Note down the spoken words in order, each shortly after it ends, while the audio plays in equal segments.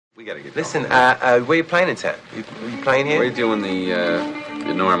We gotta get Listen, where are you playing in town? You playing here? We're doing the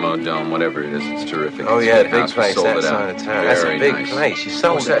Normo Dome, whatever it is. It's terrific. Oh, It's yeah, a big house. We place sold that it side out. of town. That's a Very big nice. place. You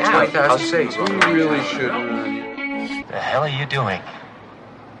sold What's it that, out. 20,000 seats? We really should. The hell are you doing?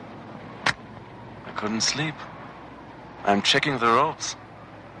 I couldn't sleep. I'm checking the ropes.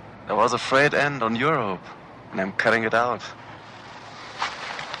 There was a frayed end on your rope, and I'm cutting it out.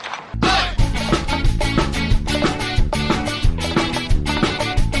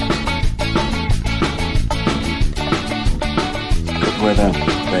 Good weather,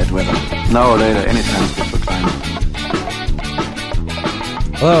 bad weather. Now or later, anytime's good for climbing.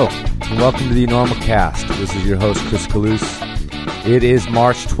 Hello, and welcome to the Normal Cast. This is your host, Chris Kalous. It is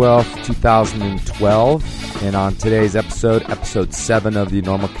March 12th, 2012, and on today's episode 7 of the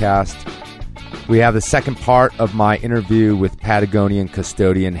Normal Cast, we have the second part of my interview with Patagonian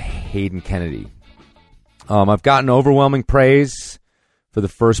Custodian Hayden Kennedy. I've gotten overwhelming praise for the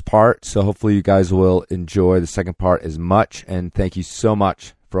first part, so hopefully you guys will enjoy the second part as much, and thank you so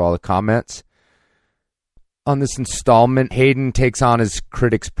much for all the comments. On this installment, Hayden takes on his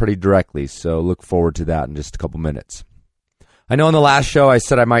critics pretty directly, so look forward to that in just a couple minutes. I know in the last show I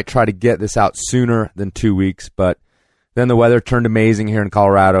said I might try to get this out sooner than 2 weeks, but then the weather turned amazing here in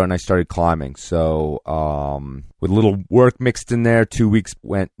Colorado and I started climbing. So with a little work mixed in there, 2 weeks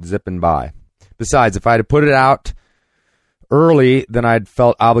went zipping by. Besides, if I had put it out early, then I'd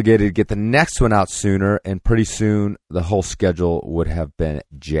felt obligated to get the next one out sooner, and pretty soon the whole schedule would have been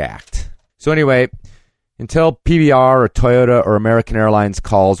jacked. So anyway, until PBR or Toyota or American Airlines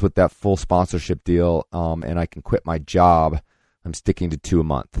calls with that full sponsorship deal and I can quit my job, I'm sticking to 2 a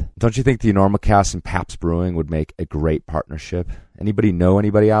month. Don't you think the Enormocast and Pabst Brewing would make a great partnership? Anybody know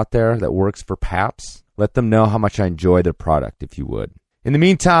anybody out there that works for Pabst? Let them know how much I enjoy their product, if you would. In the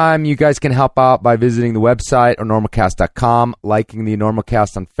meantime, you guys can help out by visiting the website, enormocast.com, liking the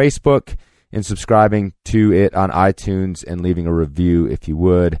Enormocast on Facebook, and subscribing to it on iTunes and leaving a review, if you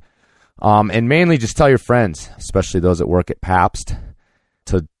would. And mainly just tell your friends, especially those that work at Pabst,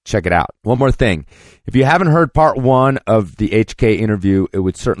 to check it out. One more thing. If you haven't heard part 1 of the HK interview, it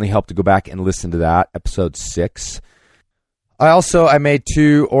would certainly help to go back and listen to that, episode 6. I made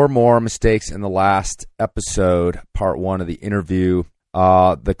 2 or more mistakes in the last episode, part 1 of the interview.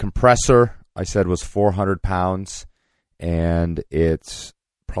 The compressor, I said, was 400 pounds, and it's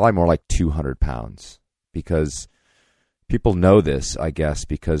probably more like 200 pounds because people know this, I guess,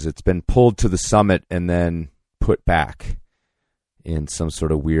 because it's been pulled to the summit and then put back in some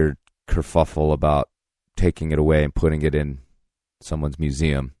sort of weird kerfuffle about taking it away and putting it in someone's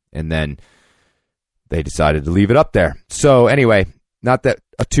museum. And then they decided to leave it up there. So anyway, not that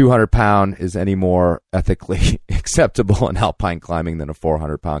a 200-pound is any more ethically acceptable in Alpine climbing than a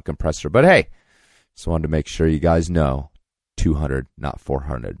 400-pound compressor. But hey, just wanted to make sure you guys know 200, not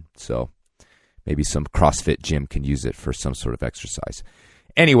 400. So maybe some CrossFit gym can use it for some sort of exercise.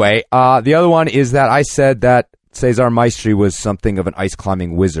 Anyway, the other one is that I said that Cesar Maestri was something of an ice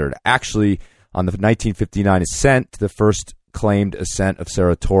climbing wizard. Actually, on the 1959 ascent, the first claimed ascent of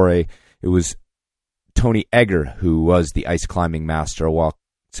Cerro Torre, it was Tony Egger who was the ice climbing master, while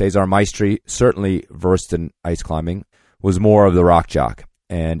Cesar Maestri, certainly versed in ice climbing, was more of the rock jock.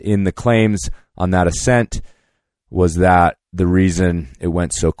 And in the claims on that ascent was that the reason it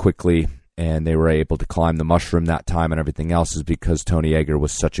went so quickly and they were able to climb the mushroom that time and everything else is because Tony Egger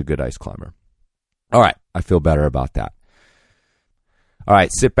was such a good ice climber. All right, I feel better about that. All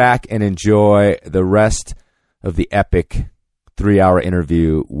right, sit back and enjoy the rest of the epic 3-hour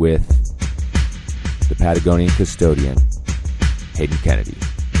interview with the Patagonian Custodian, Hayden Kennedy.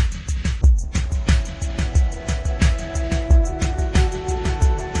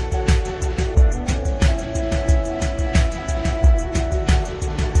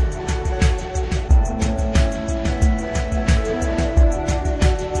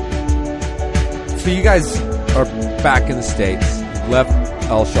 So you guys are back in the States. You left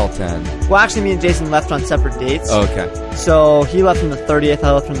El Chalten. Well, actually, me and Jason left on separate dates. Oh, okay. So he left on the 30th,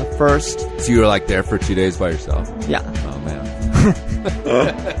 I left on the 1st. So you were like there for 2 days by yourself? Yeah. Oh, man.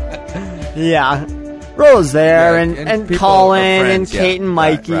 Yeah. Rola's there, Yeah, and people Colin, are friends, and Kate, yeah. and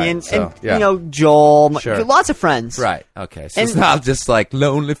Mikey, Right, and, so, and yeah. you know, Joel. Sure. Lots of friends. Right, okay. So it's And- not just like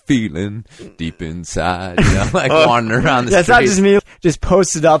lonely feeling deep inside, you know, like wandering around the That's not streets. just me just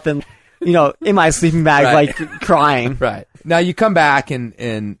posted up and, you know, in my sleeping bag, Right. like, crying. Right. Now you come back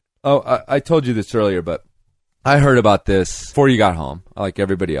and I told you this earlier, but I heard about this before you got home, like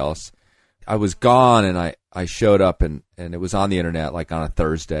everybody else. I was gone and I showed up and it was on the internet like on a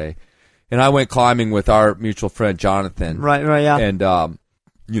Thursday. And I went climbing with our mutual friend Jonathan. Right, yeah. And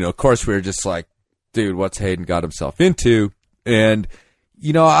you know, of course we were just like, dude, what's Hayden got himself into? And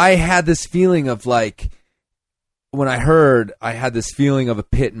I had this feeling of like, when I heard, I had this feeling of a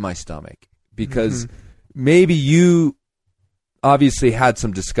pit in my stomach because maybe you obviously had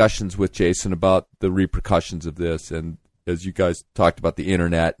some discussions with Jason about the repercussions of this, and as you guys talked about the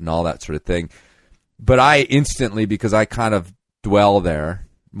internet and all that sort of thing. But I instantly, because I kind of dwell there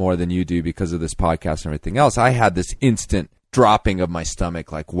more than you do because of this podcast and everything else, I had this instant dropping of my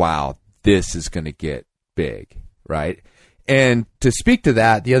stomach like, wow, this is going to get big, right? And to speak to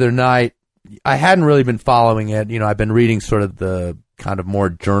that, the other night, I hadn't really been following it. I've been reading sort of the kind of more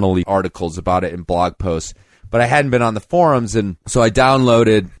journal-y articles about it in blog posts, but I hadn't been on the forums, and so I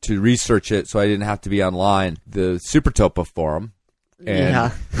downloaded to research it so I didn't have to be online, the Super Topo forum.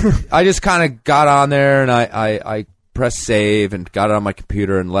 And I just kind of got on there, and I pressed save and got it on my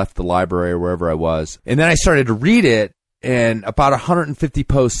computer and left the library or wherever I was. And then I started to read it, and about 150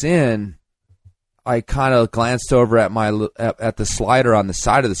 posts in, I kind of glanced over at at the slider on the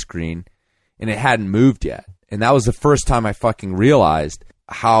side of the screen, and it hadn't moved yet. And that was the first time I fucking realized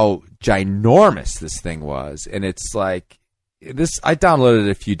how ginormous this thing was. And it's like, I downloaded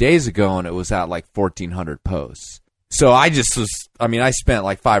it a few days ago, and it was at like 1,400 posts. So I spent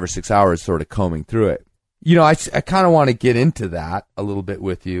like 5 or 6 hours sort of combing through it. I kind of want to get into that a little bit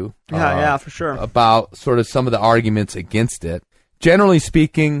with you. Yeah, for sure. About sort of some of the arguments against it. Generally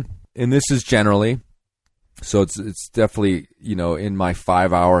speaking, and this is generally, so it's definitely, in my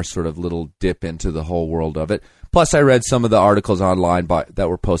 5-hour sort of little dip into the whole world of it. Plus, I read some of the articles online that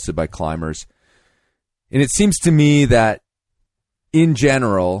were posted by climbers. And it seems to me that, in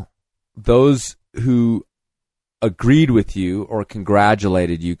general, those who agreed with you or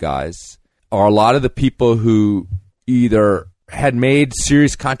congratulated you guys are a lot of the people who either had made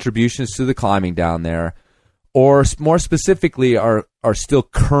serious contributions to the climbing down there, or more specifically are still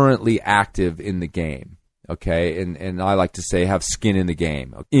currently active in the game. Okay, and I like to say have skin in the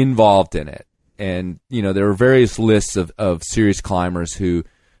game, involved in it. And, there were various lists of serious climbers who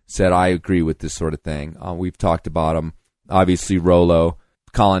said, I agree with this sort of thing. We've talked about them. Obviously, Rollo,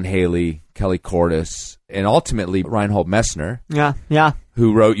 Colin Haley, Kelly Cordes, and ultimately Reinhold Messner. Yeah.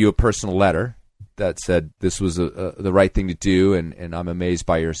 Who wrote you a personal letter that said this was the right thing to do, and I'm amazed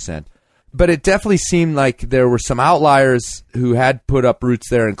by your ascent. But it definitely seemed like there were some outliers who had put up roots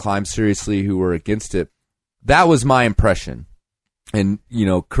there and climbed seriously who were against it. That was my impression. And,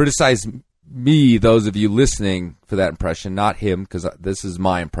 criticize me, those of you listening, for that impression, not him, because this is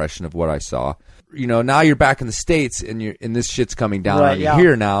my impression of what I saw. Now you're back in the States, and this shit's coming down on you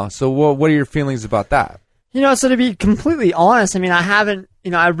here now. So what are your feelings about that? So to be completely honest, I haven't,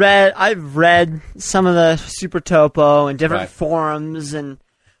 I've read some of the Super Topo and different forums, and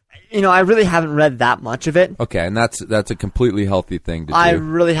I really haven't read that much of it. Okay, and that's a completely healthy thing to do. I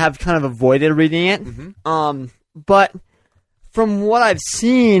really have kind of avoided reading it. Mm-hmm. But from what I've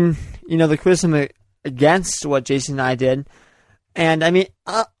seen, the criticism against what Jason and I did, and I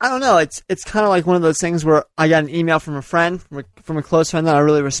don't know, it's kind of like one of those things where I got an email from a friend, from a close friend that I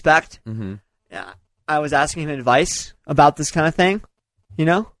really respect. Mm-hmm. Yeah, I was asking him advice about this kind of thing,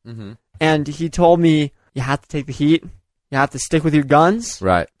 Mm-hmm. And he told me, you have to take the heat. You have to stick with your guns.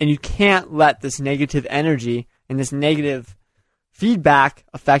 Right. And you can't let this negative energy and this negative feedback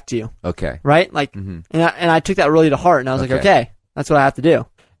affect you. Okay. Right? Like, and I took that really to heart, and I was like, okay, that's what I have to do.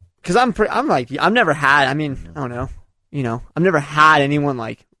 Because I've never had, I don't know, I've never had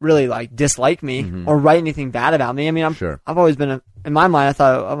anyone really dislike me or write anything bad about me. I've always been in my mind, I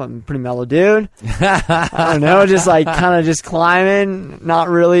thought, I'm a pretty mellow dude. I don't know, just kind of just climbing, not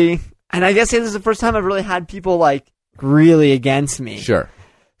really. And I guess this is the first time I've really had people really against me. Sure.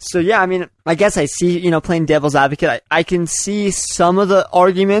 So yeah, I guess I see, playing devil's advocate, I can see some of the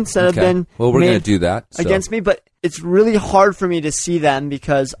arguments that have been we're going to do that against me, but it's really hard for me to see them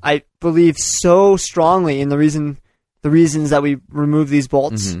because I believe so strongly in the reasons that we remove these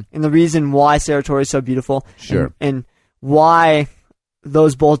bolts and the reason why Serratori is so beautiful. Sure. And why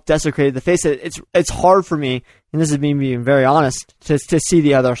those bolts desecrated the face. It's hard for me, and this is me being very honest, to see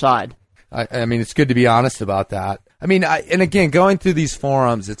the other side. It's good to be honest about that. And again, going through these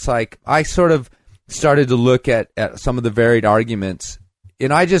forums, it's like I sort of started to look at some of the varied arguments,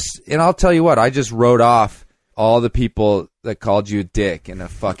 and I'll tell you what, I just wrote off all the people that called you a dick and a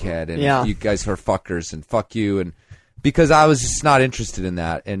fuckhead, and you guys are fuckers, and fuck you, and because I was just not interested in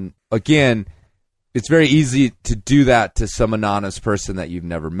that. And again, it's very easy to do that to some anonymous person that you've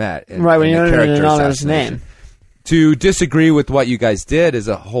never met. Right, when you don't know an anonymous name. To disagree with what you guys did is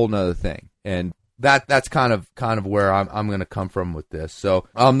a whole nother thing. And that's kind of where I'm going to come from with this. So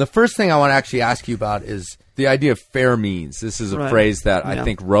the first thing I want to actually ask you about is the idea of fair means. This is a phrase that I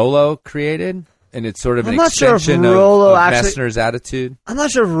think Rollo created. And it's sort of an I'm not sure if extension Rollo of actually- Messner's attitude. I'm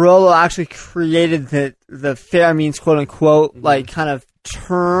not sure if Rollo actually created the fair means, quote unquote, like kind of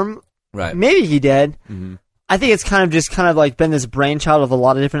term. Right. Maybe he did. Mm-hmm. I think it's kind of like been this brainchild of a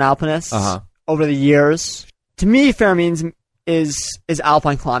lot of different alpinists over the years. To me, fair means is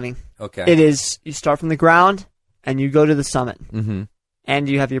alpine climbing. Okay. It is, you start from the ground and you go to the summit. Mm-hmm. And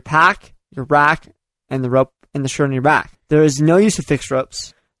you have your pack, your rack, and the rope and the shirt on your back. There is no use of fixed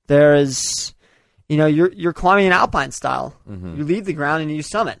ropes. There is, you're climbing an alpine style. Mm-hmm. You leave the ground and you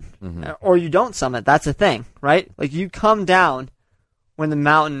summit. Mm-hmm. Or you don't summit. That's the thing, right? Like you come down when the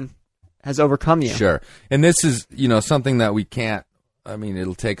mountain has overcome you. Sure. And this is, something that we can't,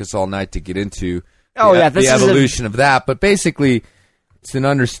 it'll take us all night to get into the evolution of that. But basically, it's an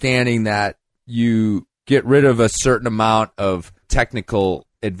understanding that you get rid of a certain amount of technical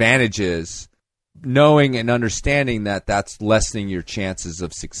advantages, knowing and understanding that that's lessening your chances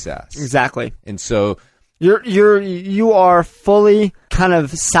of success. Exactly. And so you are fully kind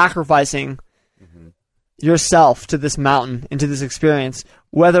of sacrificing yourself to this mountain and to this experience.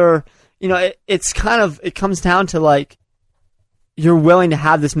 Whether it comes down to like you're willing to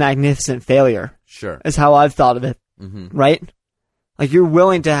have this magnificent failure. Sure, is how I've thought of it. Mm-hmm. Right, like you're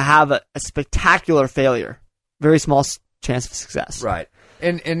willing to have a spectacular failure, very small chance of success. Right.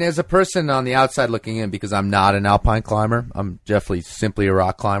 And as a person on the outside looking in, because I'm not an alpine climber, I'm definitely simply a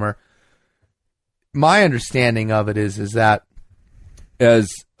rock climber. My understanding of it is that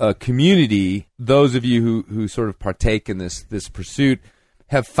as a community, those of you who sort of partake in this pursuit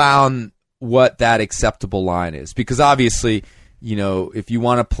have found what that acceptable line is. Because obviously, if you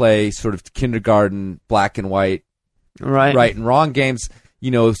want to play sort of kindergarten black and white, right and wrong games,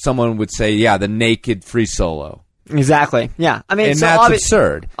 someone would say, yeah, the naked free solo. Exactly. Yeah. And that's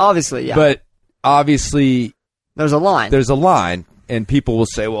absurd. Obviously, yeah. But obviously, there's a line. And people will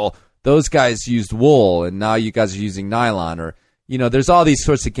say, well, those guys used wool, and now you guys are using nylon, or there's all these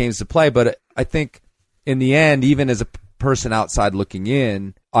sorts of games to play. But I think in the end, even as a person outside looking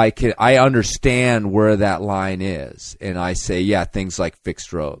in, I understand where that line is, and I say, yeah, things like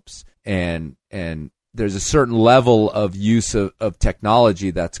fixed ropes, and there's a certain level of use of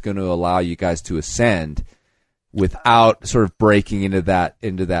technology that's going to allow you guys to ascend without sort of breaking into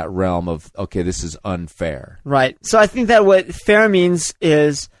that realm of, okay, this is unfair. Right. So I think that what fair means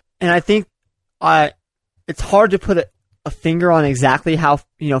is, and I think it's hard to put a finger on exactly how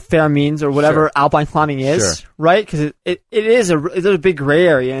fair means or whatever alpine climbing is, right? Because it is there's a big gray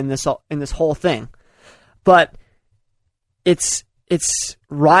area in this whole thing, but it's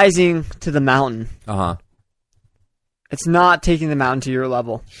rising to the mountain. It's not taking the mountain to your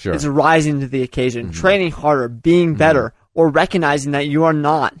level. Sure. It's rising to the occasion, training harder, being better, or recognizing that you are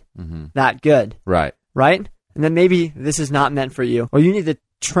not that good. Right. Right? And then maybe this is not meant for you, or you need to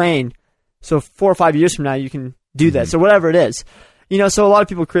train so 4 or 5 years from now you can do this, or whatever it is. So a lot of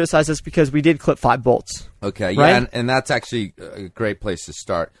people criticize us because we did clip 5 bolts. Okay, right? Yeah, and that's actually a great place to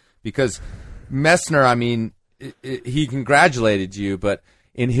start, because Messner, he congratulated you, but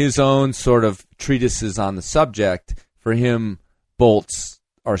in his own sort of treatises on the subject, for him, bolts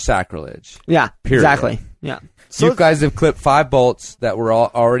are sacrilege. Yeah, period. Exactly. Yeah. So you guys have clipped 5 bolts that were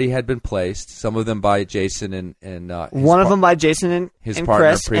already had been placed. Some of them by Jason and one of them by Jason and his and partner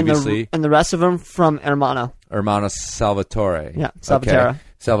Chris, previously, and the rest of them from Hermano Salvatore. Yeah, Salvatore. Okay.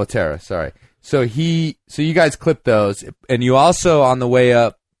 Salvatore. Sorry. So you guys clipped those, and you also on the way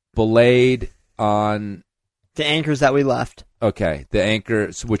up belayed on the anchors that we left. Okay, the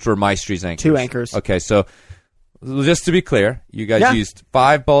anchors, which were Maestri's anchors. 2 anchors. Okay, so just to be clear, you guys used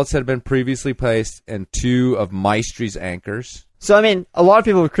 5 bolts that had been previously placed and 2 of Maestri's anchors. So, a lot of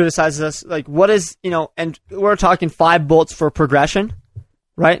people would criticize us, like, what is, and we're talking 5 bolts for progression,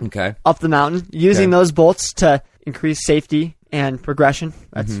 right? Okay. Up the mountain, using those bolts to increase safety and progression.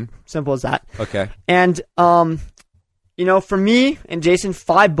 That's simple as that. Okay. And, for me and Jason,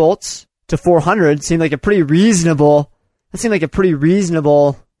 5 bolts to 400 seemed like a pretty reasonable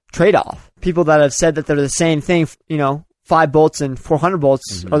trade-off. People that have said that they're the same thing, 5 bolts and 400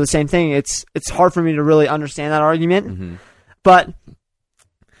 bolts are the same thing. It's hard for me to really understand that argument. But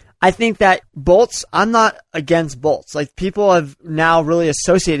I think that bolts, I'm not against bolts. Like, people have now really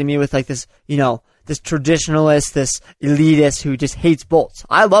associated me with like this, this traditionalist, this elitist who just hates bolts.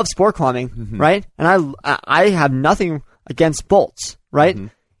 I love sport climbing, right? And I have nothing against bolts, right?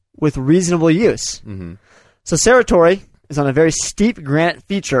 With reasonable use. So Serratori is on a very steep granite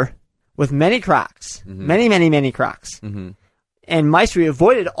feature with many cracks, many cracks. And Maestri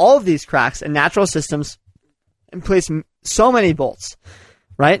avoided all of these cracks and natural systems and placed so many bolts,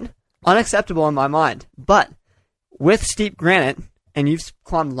 right? Unacceptable in my mind. But with steep granite, and you've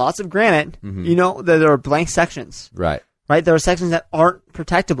climbed lots of granite, you know that there are blank sections. Right. Right? There are sections that aren't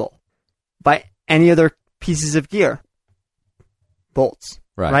protectable by any other pieces of gear. Bolts.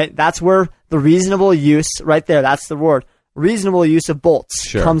 Right? That's where the reasonable use, right there, that's the word, reasonable use of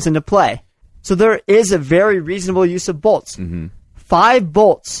bolts comes into play. So there is a very reasonable use of bolts. 5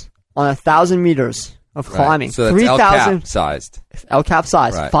 bolts on 1,000 meters of climbing. So that's 3,000 sized. LCAP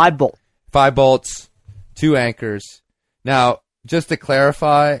size. Right. 5 bolts. 5 bolts, 2 anchors. Now, just to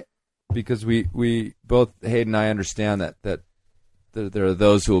clarify, because we both, Hayden and I, understand that there are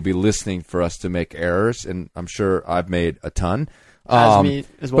those who will be listening for us to make errors, and I'm sure I've made a ton. As me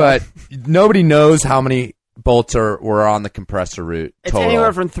as well. But nobody knows how many bolts were on the compressor route. It's total.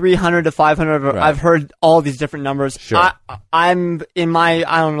 anywhere from 300 to 500. Right. I've heard all these different numbers. Sure. I'm in my,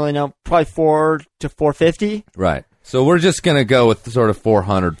 I don't really know, probably 4 to 450. Right. So we're just going to go with sort of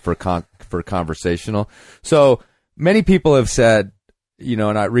 400 for conversational. So many people have said, you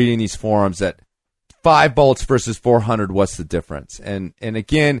know, not reading these forums, that 5 bolts versus 400, what's the difference? And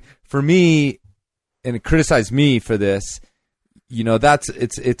again, for me, and criticize me for this, you know,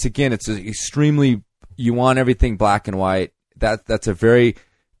 it's extremely, you want everything black and white. That's a very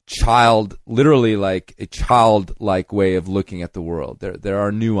literally like a childlike way of looking at the world. There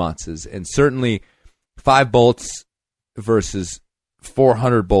are nuances, and certainly 5 bolts versus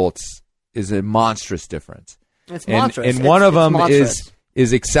 400 bolts is a monstrous difference. It's monstrous. And one of them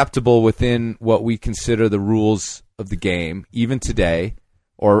is acceptable within what we consider the rules of the game, even today,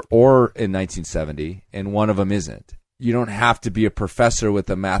 or in 1970, and one of them isn't. You don't have to be a professor with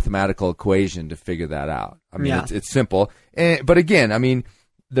a mathematical equation to figure that out. I mean, it's simple. But again, I mean,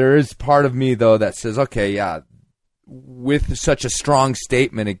 there is part of me, though, that says, okay, yeah, with such a strong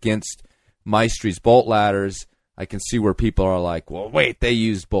statement against Maestry's bolt ladders, I can see where people are like, well, wait, they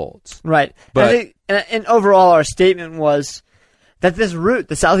used bolts. Right. But and overall, our statement was that this route,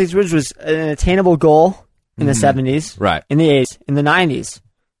 the Southeast Ridge, was an attainable goal in the 70s, right, in the 80s, in the 90s,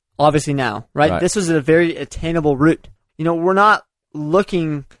 obviously now, right? This was a very attainable route. You know, we're not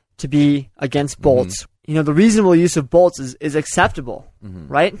looking to be against bolts. You know, the reasonable use of bolts is acceptable,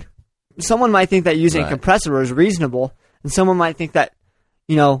 right? Someone might think that using a compressor is reasonable, and someone might think that,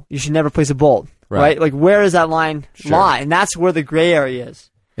 you know, you should never place a bolt, right? Like, where does that line lie? And that's where the gray area is.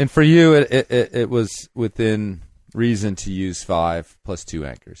 And for you, it was within reason to use 5 plus 2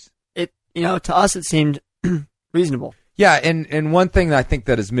 anchors. You know, to us, it seemed reasonable. Yeah, and one thing that I think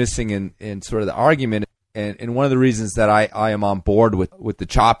that is missing in sort of the argument, and one of the reasons that I am on board with the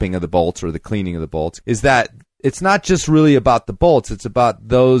chopping of the bolts or the cleaning of the bolts, is that it's not just really about the bolts, it's about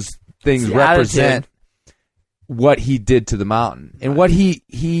those things represent what he did to the mountain. And what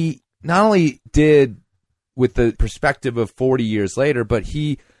he not only did with the perspective of 40 years later, but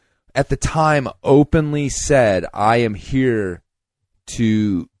he, at the time, openly said, I am here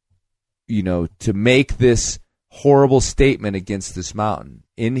to, you know, to make this horrible statement against this mountain.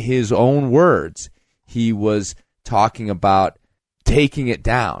 In his own words, he was talking about taking it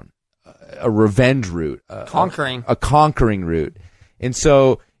down, a revenge route, a conquering route. And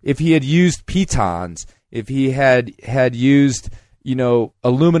so if he had used pitons, if he had used, you know,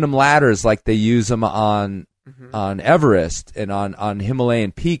 aluminum ladders like they use them on Everest and on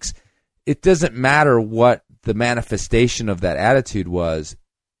Himalayan peaks, it doesn't matter what the manifestation of that attitude was.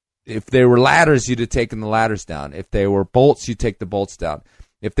 If they were ladders, you'd have taken the ladders down. If they were bolts, you'd take the bolts down.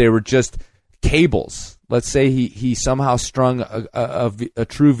 If they were just cables, let's say he somehow strung a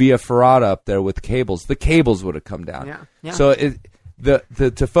true via ferrata up there with cables, the cables would have come down. Yeah. So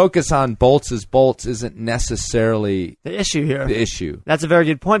to focus on bolts as bolts isn't necessarily the issue here. The issue. That's a very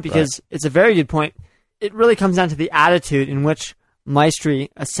good point, because it's a very good point. It really comes down to the attitude in which Maestri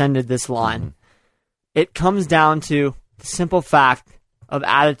ascended this line. It comes down to the simple fact of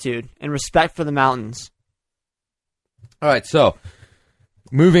attitude and respect for the mountains. All right, so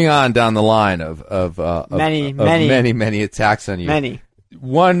moving on down the line of many attacks on you. Many.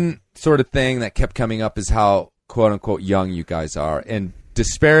 One sort of thing that kept coming up is how quote unquote young you guys are, and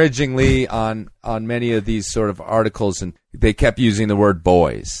disparagingly on many of these sort of articles, and they kept using the word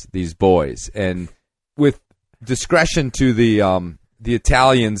boys, these boys, and with discretion to the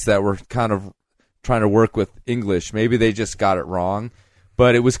Italians that were kind of trying to work with English, maybe they just got it wrong.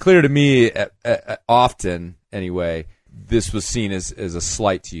 But it was clear to me, often anyway, this was seen as a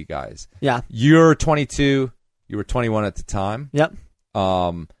slight to you guys. Yeah. You're 22. You were 21 at the time. Yep.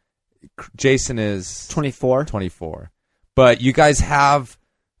 Jason is 24. 24. But you guys have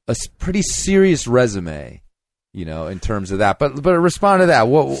a pretty serious resume, you know, in terms of that. But respond to that.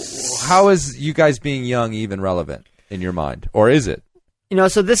 How is you guys being young even relevant in your mind? Or is it? You know,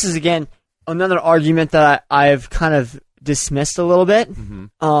 so this is, again, another argument that I've kind of dismissed a little bit.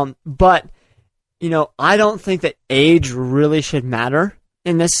 But I don't think that age really should matter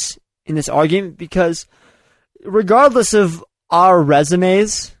in this argument, because regardless of our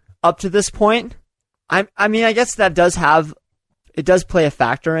resumes up to this point, I mean, I guess that does play a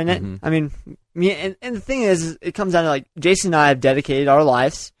factor in it. I mean, and the thing is, it comes down to, like, Jason and I have dedicated our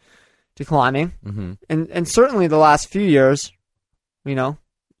lives to climbing, and certainly the last few years, the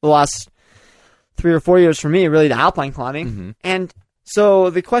last 3 or 4 years for me, really, to alpine climbing. And so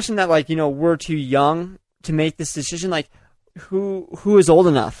the question that, like, we're too young to make this decision, like, who is old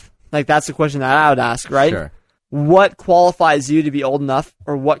enough? Like, that's the question that I would ask, right? Sure. What qualifies you to be old enough,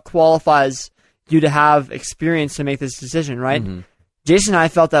 or what qualifies you to have experience to make this decision, right? Jason and I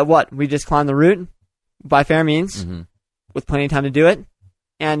felt that we just climbed the route by fair means, with plenty of time to do it,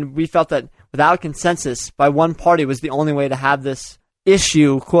 and we felt that without consensus by one party was the only way to have this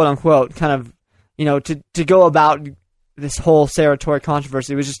issue, quote unquote, kind of, to go about this whole Saratoga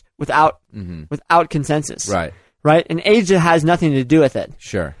controversy was just without consensus, Right. And age has nothing to do with it.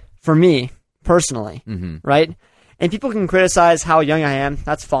 Sure. For me personally, right? And people can criticize how young I am.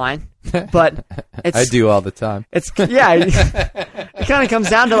 That's fine, but I do all the time. It kind of comes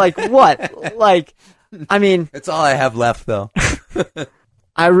down to, like, what? Like, I mean, It's all I have left, though.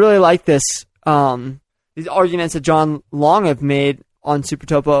 I really like this. These arguments that John Long have made on Super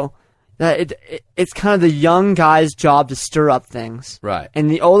Topo, that it's kind of the young guy's job to stir up things, Right. and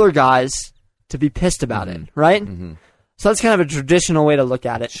the older guys to be pissed about it, right? So that's kind of a traditional way to look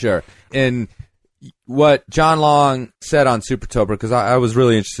at it. Sure. And what John Long said on Super Topo, because I was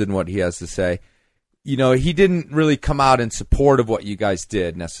really interested in what he has to say. He didn't really come out in support of what you guys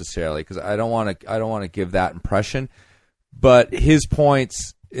did necessarily, because I don't want to give that impression. But his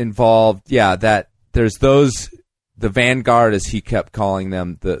points involved, that there's the vanguard, as he kept calling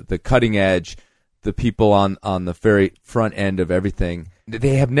them, the cutting edge, the people on the very front end of everything.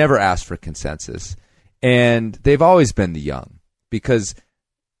 They have never asked for consensus, and they've always been the young, because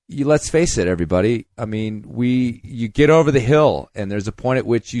let's face it, everybody. I mean, you get over the hill, and there's a point at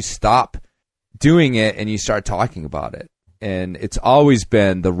which you stop doing it and you start talking about it. And it's always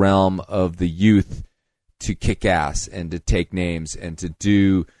been the realm of the youth to kick ass and to take names and to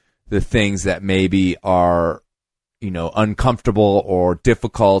do the things that maybe are, uncomfortable or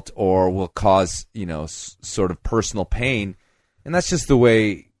difficult or will cause, sort of personal pain. And that's just the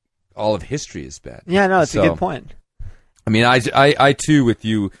way all of history has been. Yeah, no, it's a good point. I mean, I too, with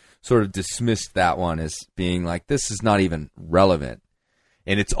you, sort of dismissed that one as being like, this is not even relevant.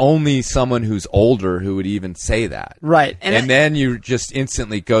 And it's only someone who's older who would even say that. Right. And then you just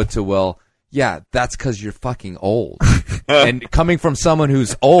instantly go to, well, yeah, that's because you're fucking old. And coming from someone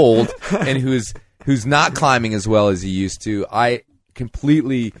who's old and who's not climbing as well as he used to, I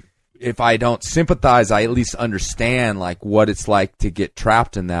completely, if I don't sympathize, I at least understand, like, what it's like to get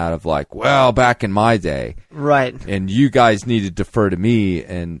trapped in that of, like, well, back in my day. Right. And you guys need to defer to me.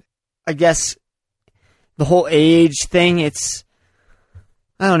 And I guess the whole age thing, it's,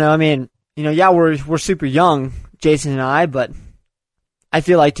 I don't know. I mean, we're super young, Jason and I, but I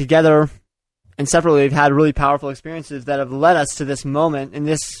feel like together and separately we've had really powerful experiences that have led us to this moment and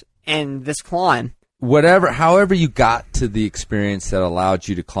this climb. However you got to the experience that allowed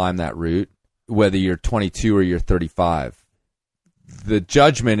you to climb that route, whether you're 22 or you're 35, the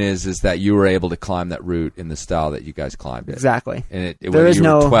judgment is that you were able to climb that route in the style that you guys climbed it. Exactly. And whether you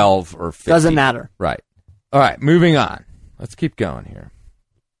were 12 or 50. Doesn't matter. Right. All right, moving on. Let's keep going here.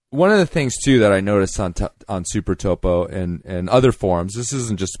 One of the things, too, that I noticed on Super Topo and other forums, this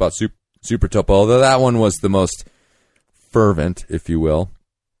isn't just about Super Topo, although that one was the most fervent, if you will,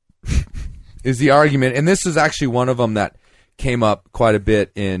 is the argument, and this is actually one of them that came up quite a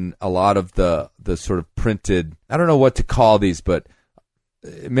bit in a lot of the sort of printed, I don't know what to call these, but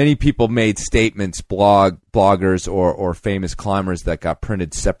many people made statements, bloggers or famous climbers that got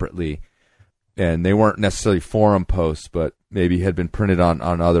printed separately, and they weren't necessarily forum posts, but maybe had been printed on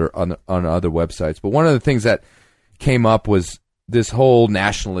other websites. But one of the things that came up was this whole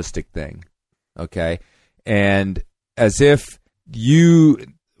nationalistic thing, okay? And as if you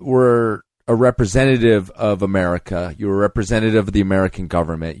were a representative of America, you were a representative of the American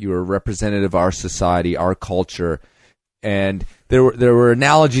government, you were a representative of our society, our culture, and there were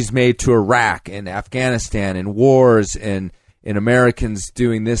analogies made to Iraq and Afghanistan and wars and Americans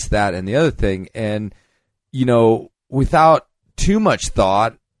doing this, that, and the other thing. And, without too much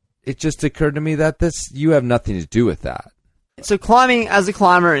thought, it just occurred to me that you have nothing to do with that. So climbing, as a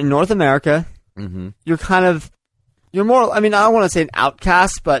climber in North America, you're more, I mean, I don't want to say an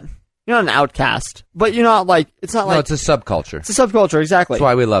outcast, but you're not an outcast. But you're not like, it's not like... No, it's a subculture. It's a subculture, exactly. That's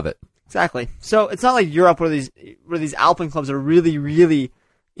why we love it. Exactly. So it's not like Europe where these Alpine clubs are really, really,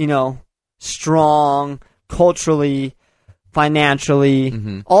 strong culturally,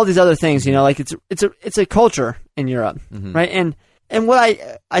 financially, all these other things. Like it's a culture in Europe, right? And what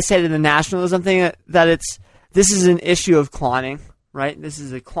I said in the nationalism thing that this is an issue of climbing, right? This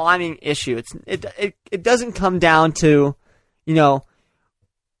is a climbing issue. It doesn't come down to,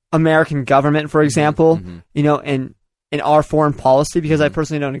 American government, for example, and in our foreign policy, because I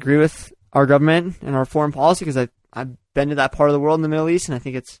personally don't agree with our government and our foreign policy, because I've been to that part of the world in the Middle East, and I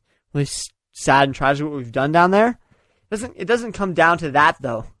think it's really sad and tragic what we've done down there. It doesn't come down to that,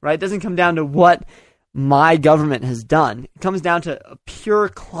 though, right? It doesn't come down to what my government has done. It comes down to a pure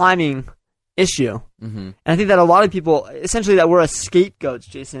climbing issue. And I think that a lot of people, essentially, that we're a scapegoats,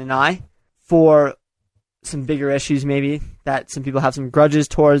 Jason and I, for some bigger issues, maybe, that some people have some grudges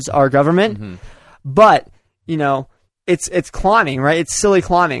towards our government. But, it's climbing, right? It's silly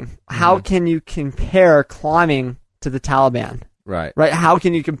climbing. How can you compare climbing to the Taliban? Right. Right? How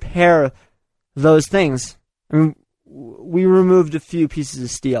can you compare those things? I mean, we removed a few pieces of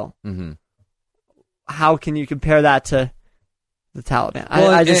steel. How can you compare that to the Taliban?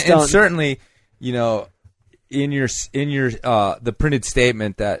 Well, I just don't. And certainly, in your the printed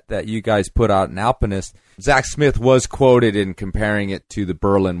statement that you guys put out in Alpinist, Zach Smith was quoted in comparing it to the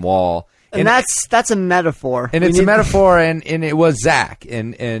Berlin Wall. And that's a metaphor. And it's a metaphor, and it was Zach.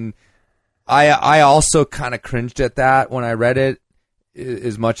 And I also kind of cringed at that when I read it,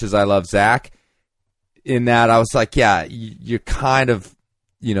 as much as I love Zach, in that I was like, yeah, you're kind of,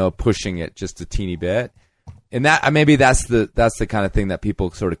 pushing it just a teeny bit. And that maybe that's the kind of thing that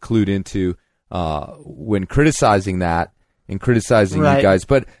people sort of clued into when criticizing that and criticizing you guys.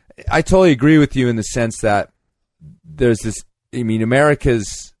 But I totally agree with you in the sense that there's this,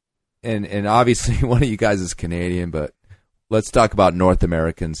 America's, and obviously one of you guys is Canadian, but let's talk about North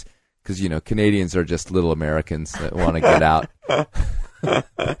Americans, because, Canadians are just little Americans that want to get out.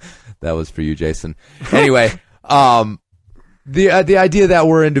 That was for you, Jason. Anyway, the idea that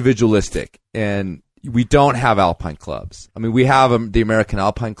we're individualistic and we don't have Alpine clubs. I mean, we have the American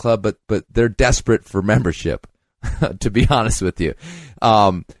Alpine Club, but they're desperate for membership, to be honest with you.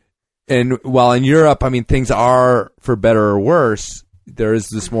 And while in Europe, things are, for better or worse, there is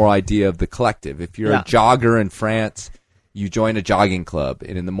this more idea of the collective. If you're a jogger in France, you join a jogging club,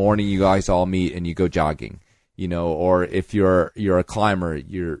 and in the morning you guys all meet and you go jogging. Or if you're a climber,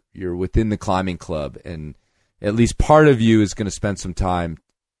 you're within the climbing club, and at least part of you is going to spend some time,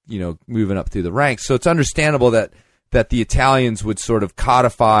 moving up through the ranks. So it's understandable that the Italians would sort of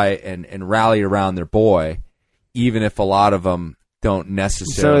codify and rally around their boy, even if a lot of them don't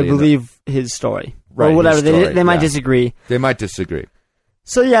necessarily believe his story, right, or whatever. They might disagree. They might disagree.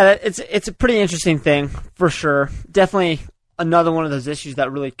 So yeah, it's a pretty interesting thing for sure. Definitely another one of those issues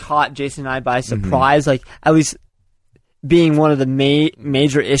that really caught Jason and I by surprise. Like, at least being one of the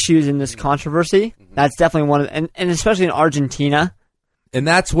major issues in this controversy. That's definitely one of, and especially in Argentina. And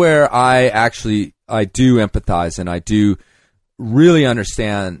that's where I do empathize, and I do really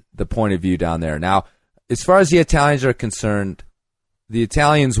understand the point of view down there. Now, as far as the Italians are concerned, the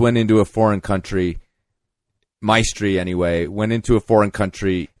Italians went into a foreign country, Maestri anyway, went into a foreign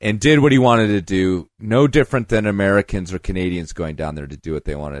country and did what he wanted to do, no different than Americans or Canadians going down there to do what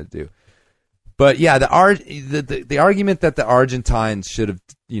they wanted to do. But yeah, the argument that the Argentines should have,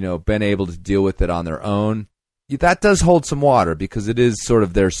 been able to deal with it on their own, that does hold some water, because it is sort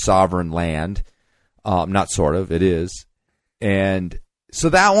of their sovereign land. Not sort of, it is. And so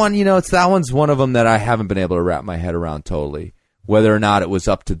that one, that one's one of them that I haven't been able to wrap my head around totally, whether or not it was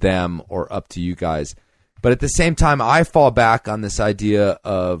up to them or up to you guys. But at the same time, I fall back on this idea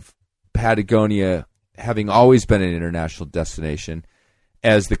of Patagonia having always been an international destination,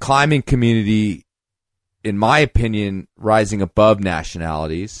 as the climbing community, in my opinion, rising above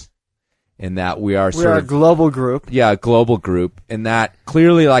nationalities, in that we are a global group. Yeah, a global group. And that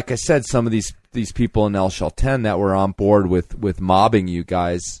clearly, like I said, some of these people in El Chaltén that were on board with mobbing you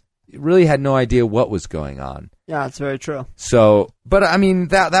guys really had no idea what was going on. Yeah, that's very true. So, but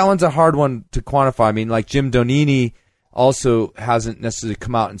that one's a hard one to quantify. Like Jim Donini also hasn't necessarily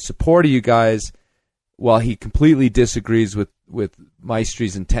come out in support of you guys, while he completely disagrees with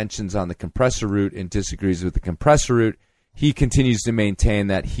Maestri's intentions on the compressor route and disagrees with the compressor route. He continues to maintain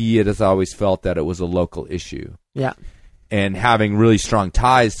that he has always felt that it was a local issue. Yeah. And having really strong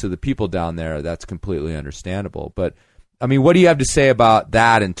ties to the people down there, that's completely understandable. But, what do you have to say about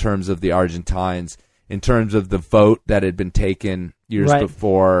that in terms of the Argentines, in terms of the vote that had been taken years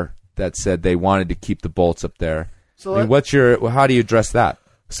before that said they wanted to keep the bolts up there? So how do you address that?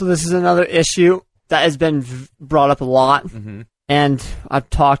 So this is another issue that has been brought up a lot. and I've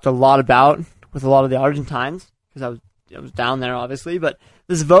talked a lot about with a lot of the Argentines, because I was down there, obviously, but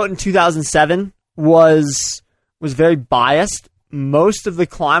this vote in 2007 was very biased. Most of the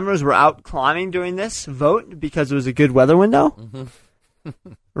climbers were out climbing during this vote because it was a good weather window.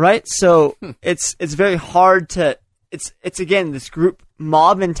 Right? So it's very hard to it's again this group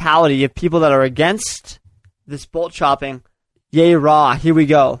mob mentality of people that are against this bolt chopping. Yay rah, here we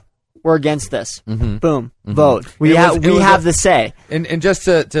go. We're against this. Boom. Vote. We have the say. And just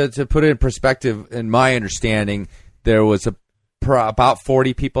to put it in perspective, in my understanding, there was about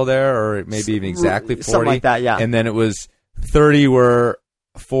 40 people there, or maybe even exactly 40. Something like that, yeah. And then it was 30 were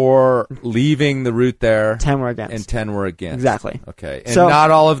for leaving the route there. 10 were against. And 10 were against. Exactly. Okay. And not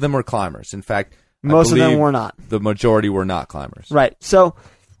all of them were climbers. In fact, most of them were not. The majority were not climbers. Right. So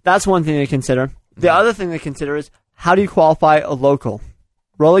that's one thing to consider. The other thing to consider is, how do you qualify a local?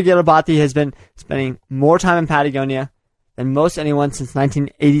 Rolly Garabati has been spending more time in Patagonia than most anyone since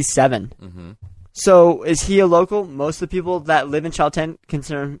 1987. So is he a local? Most of the people that live in Chaltén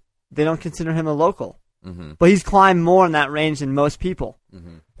don't consider him a local. But he's climbed more in that range than most people.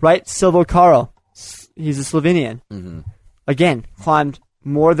 Right? Silvo Caro, he's a Slovenian. Again, climbed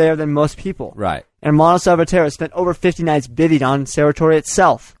more there than most people. Right. And Mano Salvatierra spent over 50 nights bivvied on Serratori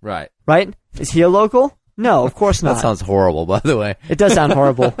itself. Right. Right? Is he a local? No, of course not. That sounds horrible, by the way. It does sound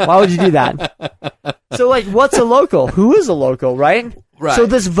horrible. Why would you do that? So, like, what's a local? Who is a local, right? Right. So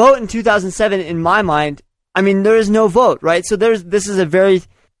this vote in 2007, in my mind, I mean, there is no vote, right? So this is a very,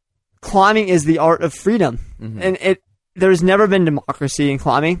 climbing is the art of freedom. And there's never been democracy in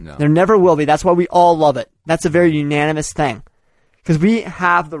climbing. No. There never will be. That's why we all love it. That's a very unanimous thing. Because we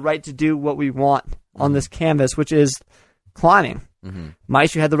have the right to do what we want on this canvas, which is climbing.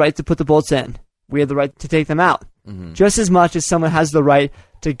 Maestri had the right to put the bolts in. We have the right to take them out. Just as much as someone has the right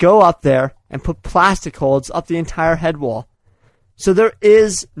to go up there and put plastic holds up the entire head wall. So there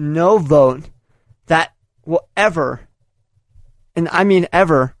is no vote that will ever, and I mean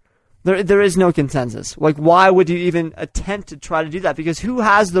ever, there is no consensus. Like, why would you even attempt to try to do that? Because who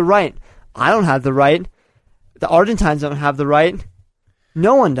has the right? I don't have the right. The Argentines don't have the right.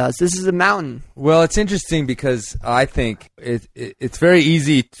 No one does. This is a mountain. Well, it's interesting because I think it's very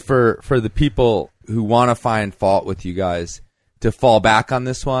easy for the people who want to find fault with you guys to fall back on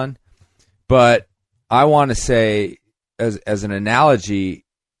this one. But I want to say, as an analogy,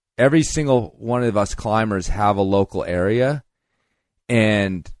 every single one of us climbers have a local area.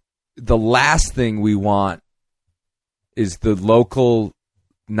 And the last thing we want is the local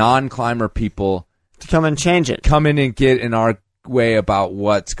non-climber people to come and change it. Come in and get in our way about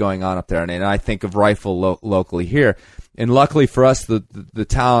what's going on up there. And I think of Rifle locally here. And luckily for us, the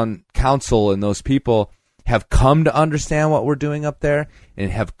town council and those people have come to understand what we're doing up there and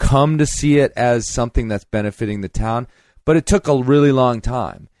have come to see it as something that's benefiting the town. But it took a really long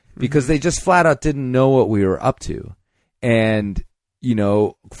time because they just flat out didn't know what we were up to. And, you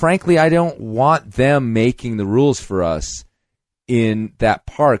know, frankly, I don't want them making the rules for us in that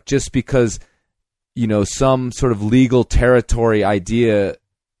park just because, you know, some sort of legal territory idea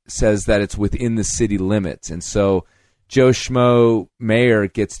says that it's within the city limits. And so Joe Schmo mayor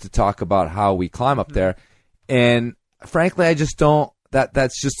gets to talk about how we climb up there. And frankly, I just don't,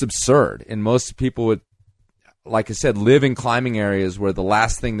 that's just absurd. And most people would, like I said, live in climbing areas where the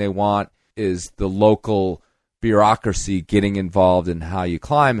last thing they want is the local bureaucracy getting involved in how you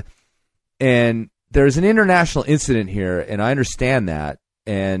climb. And there's an international incident here, and I understand that.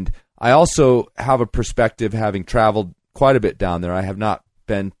 And I also have a perspective, having traveled quite a bit down there. I have not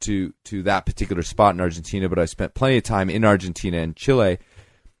been to that particular spot in Argentina, but I spent plenty of time in Argentina and Chile.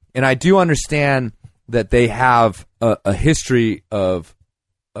 And I do understand that they have a history of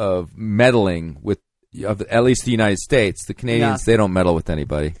meddling with, at least the United States. The Canadians, They don't meddle with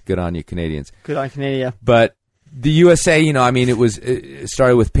anybody. Good on you, Canadians. Good on Canada. But the USA, you know, I mean, it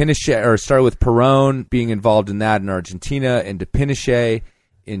started with Pinochet, or started with Perón being involved in that in Argentina, and to Pinochet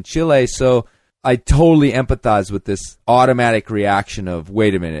in Chile. So I totally empathize with this automatic reaction of,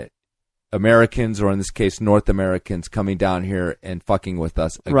 wait a minute, Americans, or in this case, North Americans, coming down here and fucking with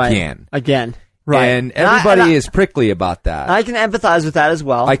us again. Right. Again. Right. And everybody is prickly about that. I can empathize with that as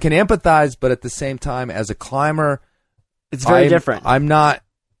well. I can empathize, but at the same time, as a climber, it's very different. I'm not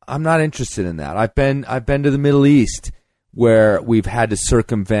interested in that. I've been to the Middle East where we've had to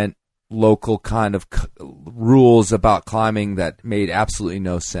circumvent local kind of rules about climbing that made absolutely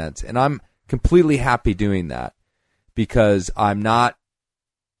no sense. And I'm completely happy doing that because I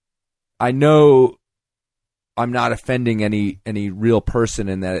know I'm not offending any real person,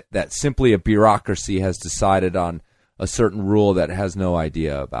 in that simply a bureaucracy has decided on a certain rule that has no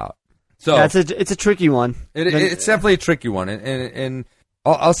idea about. So it's a tricky one. It's definitely a tricky one, and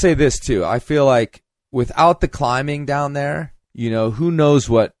I'll say this too. I feel like without the climbing down there, who knows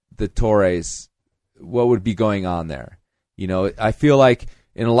what would be going on there. I feel like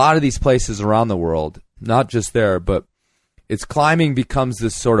in a lot of these places around the world, not just there, but it's climbing becomes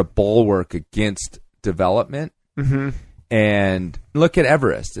this sort of bulwark against development. Mm-hmm. And look at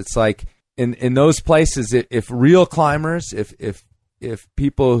Everest. It's like in those places, if real climbers, if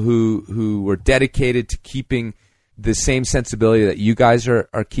people who were dedicated to keeping the same sensibility that you guys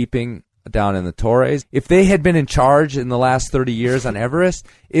are keeping down in the Torres, if they had been in charge in the last 30 years on Everest,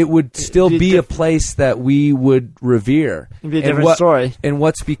 it would still be a place that we would revere. It'd be a different story. And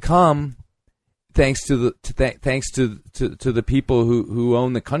what's become, thanks to the people who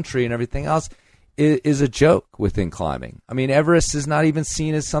own the country and everything else, is a joke within climbing. I mean, Everest is not even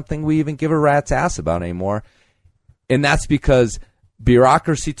seen as something we even give a rat's ass about anymore, and that's because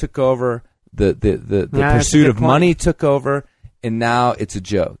bureaucracy took over, the pursuit of money took over, and now it's a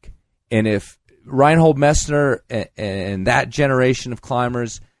joke. And if Reinhold Messner and that generation of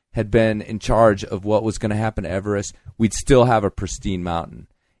climbers had been in charge of what was going to happen to Everest, we'd still have a pristine mountain.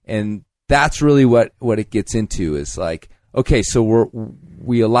 And that's really what it gets into, is like, okay, so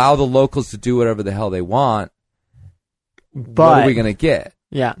we allow the locals to do whatever the hell they want, but what are we going to get?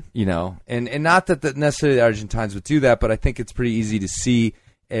 Yeah. And not that necessarily the Argentines would do that, but I think it's pretty easy to see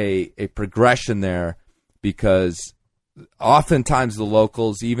a progression there, because oftentimes the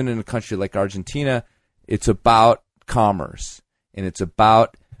locals, even in a country like Argentina, it's about commerce, and it's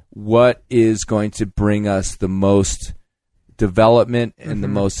about what is going to bring us the most development and the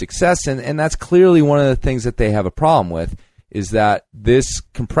most success. And that's clearly one of the things that they have a problem with, is that this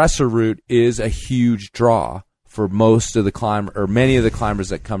compressor route is a huge draw for most of the many of the climbers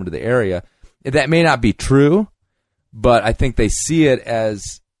that come to the area. That may not be true, but I think they see it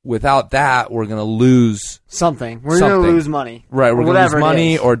as, without that, we're going to lose something. We're going to lose money. Right, we're going to lose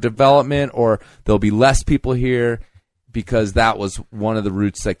money or development, or there'll be less people here, because that was one of the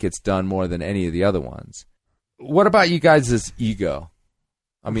routes that gets done more than any of the other ones. What about you guys' ego?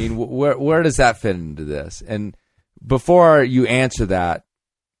 I mean, where does that fit into this? And before you answer that,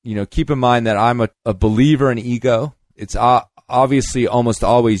 keep in mind that I'm a believer in ego. It's obviously almost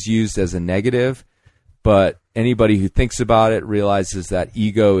always used as a negative, but anybody who thinks about it realizes that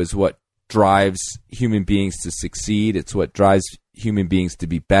ego is what drives human beings to succeed. It's what drives human beings to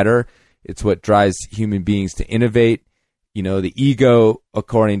be better. It's what drives human beings to innovate. The ego,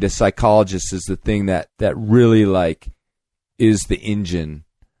 according to psychologists, is the thing that really is the engine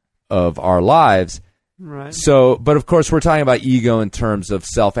of our lives. Right. So, but of course, we're talking about ego in terms of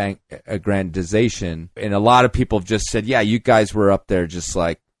self-aggrandization. And a lot of people have just said, yeah, you guys were up there just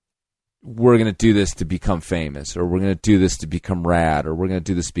like, we're going to do this to become famous, or we're going to do this to become rad, or we're going to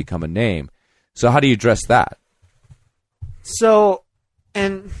do this to become a name. So how do you address that? So,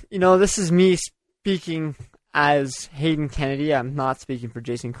 and, this is me speaking as Hayden Kennedy. I'm not speaking for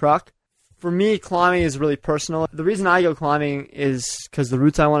Jason Kruk. For me, climbing is really personal. The reason I go climbing is because the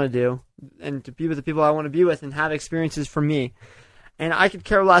routes I want to do, and to be with the people I want to be with and have experiences for me. And I could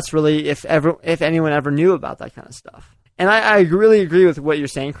care less, really, if anyone ever knew about that kind of stuff. And I really agree with what you're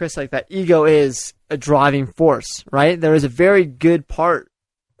saying, Chris, like that ego is a driving force, right? There is a very good part,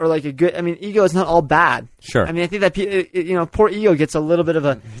 or ego is not all bad. Sure. I mean, I think that, poor ego gets a little bit of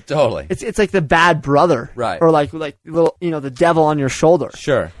a... Totally. It's like the bad brother. Right. Or like little, the devil on your shoulder.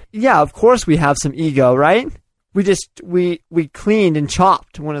 Sure. Yeah, of course we have some ego, right? We cleaned and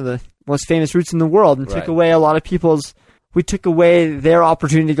chopped one of the most famous routes in the world and took away a lot of we took away their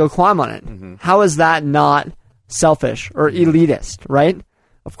opportunity to go climb on it. Mm-hmm. How is that not selfish or elitist, right?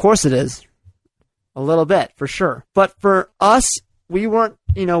 Of course it is. A little bit, for sure. But for us, we weren't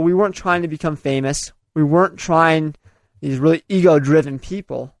trying to become famous. We weren't trying, these really ego-driven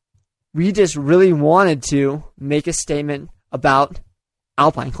people. We just really wanted to make a statement about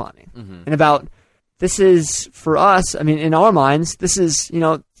alpine climbing and about, this is, for us, I mean, in our minds, this is,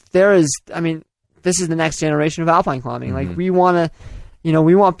 this is the next generation of alpine climbing. Mm-hmm. Like, we want to,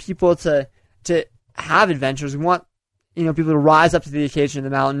 we want people to have adventures. We want, people to rise up to the occasion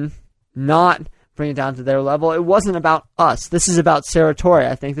of the mountain, not bring it down to their level. It wasn't about us. This is about Sarah Torre,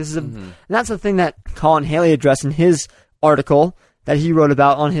 I think. And that's the thing that Colin Haley addressed in his article that he wrote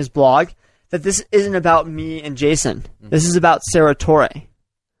about on his blog, that this isn't about me and Jason. This is about Sarah Torre.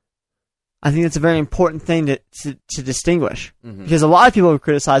 I think that's a very important thing to distinguish. Because a lot of people have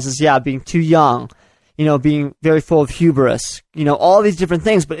criticized us, being too young, being very full of hubris, all these different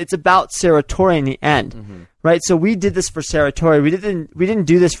things, but it's about Sarah Torre in the end, right? So we did this for Sarah Torre. We didn't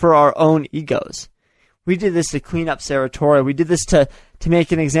do this for our own egos. We did this to clean up Serratori. We did this to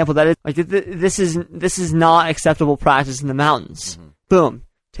make an example that this is not acceptable practice in the mountains. Mm-hmm. Boom,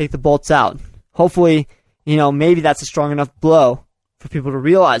 take the bolts out. Hopefully, maybe that's a strong enough blow for people to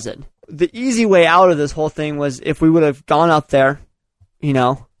realize it. The easy way out of this whole thing was if we would have gone up there,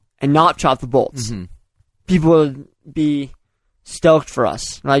 and not chopped the bolts. Mm-hmm. People would be stoked for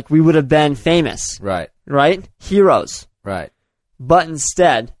us. Like, we would have been famous. Right? Heroes. Right. But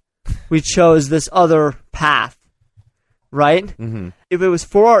instead, we chose this other path. Right? Mm-hmm. If it was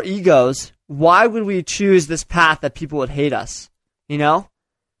for our egos, why would we choose this path that people would hate us?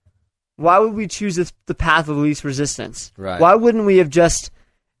 Why would we choose the path of least resistance? Right. Why wouldn't we have just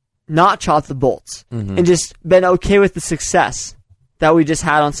not chopped the bolts and just been okay with the success that we just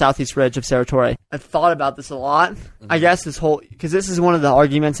had on Southeast Ridge of Serratori? I've thought about this a lot. I guess because this is one of the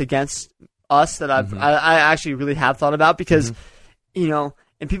arguments against us that I actually really have thought about because, and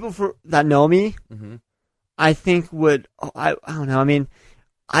people that know me, I think I don't know. I mean,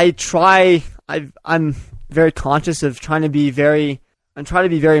 I'm very conscious of trying to be very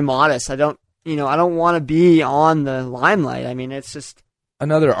modest. I don't want to be on the limelight. I mean, it's just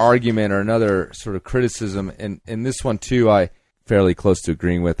another argument or another sort of criticism, and this one too, I fairly close to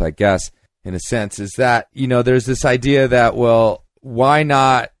agreeing with, I guess, in a sense, is that, there's this idea that, well, why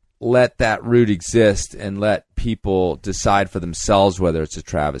not let that route exist and let people decide for themselves whether it's a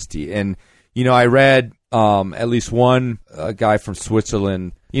travesty? And, I read at least one guy from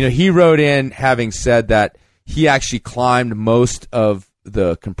Switzerland, he wrote in having said that he actually climbed most of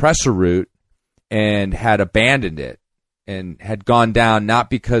the compressor route and had abandoned it and had gone down not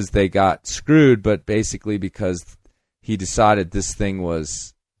because they got screwed, but basically because he decided this thing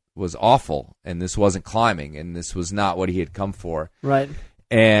was awful and this wasn't climbing and this was not what he had come for. Right.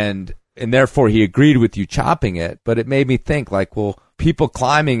 And therefore he agreed with you chopping it, but it made me think like, well, people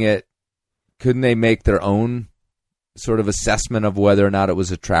climbing it, couldn't they make their own sort of assessment of whether or not it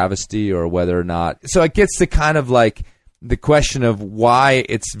was a travesty or whether or not... So it gets to kind of like the question of why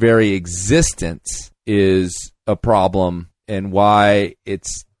its very existence is a problem and why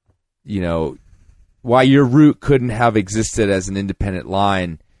it's, why your route couldn't have existed as an independent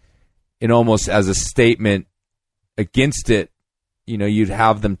line and almost as a statement against it. You'd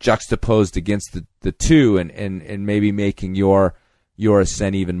have them juxtaposed against the two and maybe making your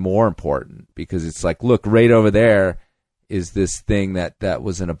ascent even more important because it's like, look, right over there is this thing that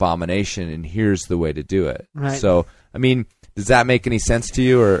was an abomination and here's the way to do it. Right. So, I mean, does that make any sense to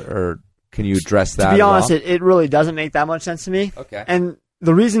you or can you address that? To be honest, it really doesn't make that much sense to me. Okay. And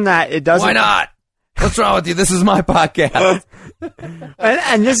the reason that it doesn't... Why not? What's wrong with you? This is my podcast.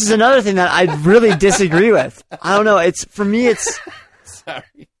 and this is another thing that I really disagree with. I don't know. For me, it's...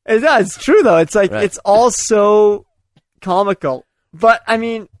 Sorry. It's true, though. It's like, right. It's all so comical. But, I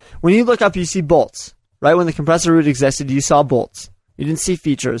mean, when you look up, you see bolts, right? When the compressor route existed, you saw bolts. You didn't see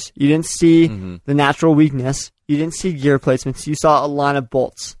features. You didn't see the natural weakness. You didn't see gear placements. You saw a line of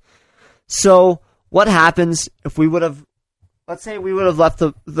bolts. So what happens if we would have, let's say we would have left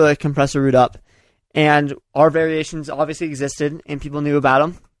the compressor route up and our variations obviously existed and people knew about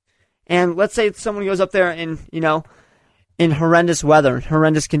them. And let's say someone goes up there in horrendous weather,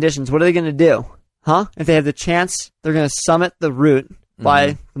 horrendous conditions. What are they going to do? If they have the chance, they're going to summit the route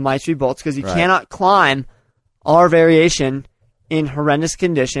by the Maestri bolts because you cannot climb our variation in horrendous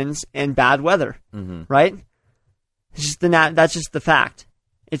conditions and bad weather, right? It's just that's just the fact.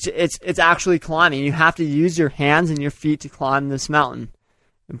 It's actually climbing. You have to use your hands and your feet to climb this mountain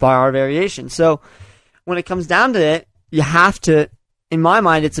by our variation. So when it comes down to it, you have to, in my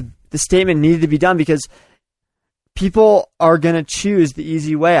mind, the statement needed to be done because people are going to choose the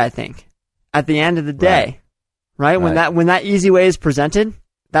easy way, I think, at the end of the day, right? When that easy way is presented,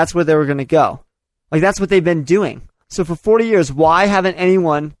 that's where they were going to go. Like, that's what they've been doing. So for 40 years, why haven't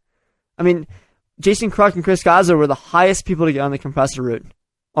anyone... I mean, Jason Kruk and Chris Gosler were the highest people to get on the compressor route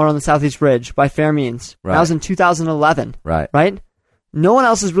or on the Southeast Ridge by fair means. Right. That was in 2011. Right? No one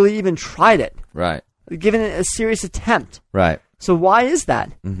else has really even tried it. Right. Given it a serious attempt. Right. So why is that?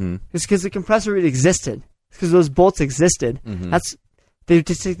 Mm-hmm. It's because the compressor route existed. It's because those bolts existed. Mm-hmm. They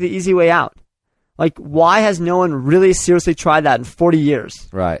just take the easy way out. Like, why has no one really seriously tried that in 40 years?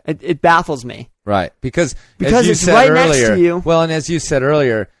 Right. It baffles me. Right. Because as you it's said right earlier, next to you. Well, and as you said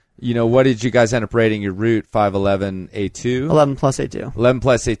earlier, what did you guys end up rating your route? 511A2? 11 plus A2. 11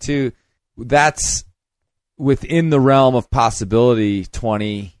 plus A2. That's within the realm of possibility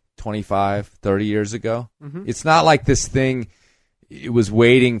 20, 25, 30 years ago. Mm-hmm. It's not like this thing, it was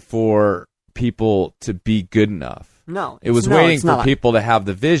waiting for people to be good enough. No. It was waiting for people to have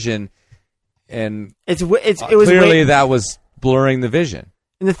the vision, and it was clearly that was blurring the vision.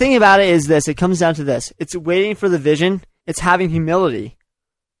 And the thing about it is this, it comes down to this. It's waiting for the vision. It's having humility.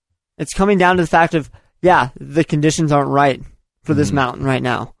 It's coming down to the fact of, yeah, the conditions aren't right for this mountain right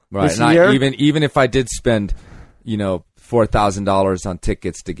now. Right. This And year, even if I did spend, $4,000 on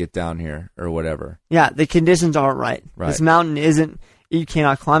tickets to get down here or whatever. yeah, the conditions aren't right. Right. This mountain isn't, you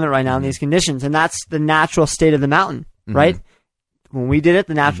cannot climb it right now in these conditions. And that's the natural state of the mountain, right? When we did it,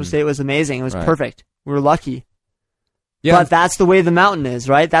 the natural state was amazing. It was perfect. We were lucky. Yeah. But that's the way the mountain is,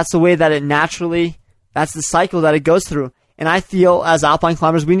 right? That's the way that it naturally, that's the cycle that it goes through. And I feel as alpine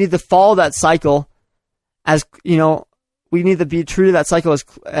climbers, we need to follow that cycle as, we need to be true to that cycle as,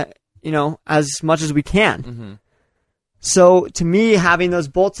 as much as we can. So to me, having those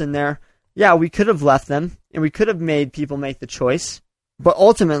bolts in there, yeah, we could have left them and we could have made people make the choice, but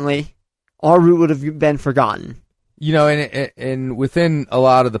ultimately our route would have been forgotten. And within a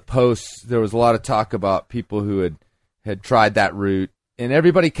lot of the posts, there was a lot of talk about people who had tried that route, and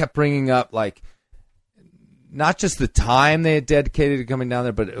everybody kept bringing up not just the time they had dedicated to coming down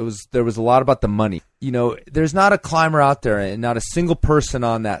there, but there was a lot about the money. There's not a climber out there, and not a single person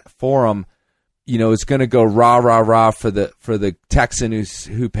on that forum, is going to go rah rah rah for the Texan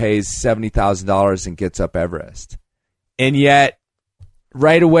who pays $70,000 and gets up Everest, and yet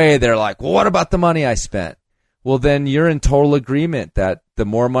right away they're like, well, what about the money I spent? Well, then you're in total agreement that the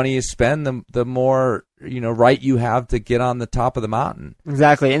more money you spend, the more right you have to get on the top of the mountain.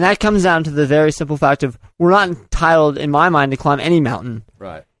 Exactly, and that comes down to the very simple fact of we're not entitled, in my mind, to climb any mountain.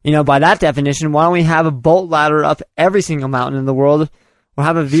 Right. By that definition, why don't we have a bolt ladder up every single mountain in the world, or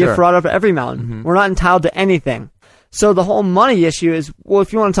have a via ferrata up every mountain? We're not entitled to anything. So the whole money issue is, well,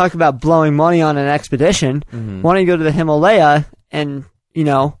 if you want to talk about blowing money on an expedition, why don't you go to the Himalaya and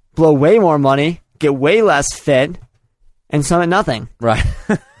blow way more money, get way less fit, and summit nothing? Right.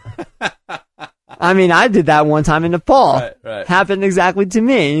 I mean, I did that one time in Nepal. Right. Happened exactly to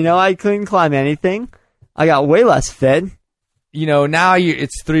me. I couldn't climb anything. I got way less fit. Now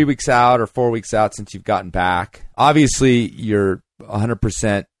it's 3 weeks out or 4 weeks out since you've gotten back. Obviously, you're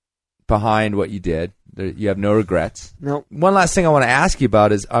 100% behind what you did. You have no regrets. Nope. One last thing I want to ask you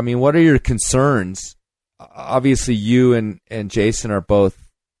about is, what are your concerns? Obviously, you and Jason are both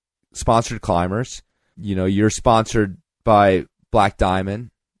sponsored climbers. You're sponsored by Black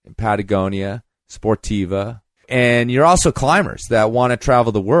Diamond, Patagonia, Sportiva, and you're also climbers that want to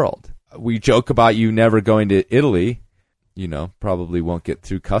travel the world. We joke about you never going to Italy. Probably won't get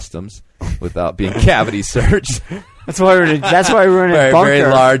through customs without being cavity searched. That's why we're in a bunker. Very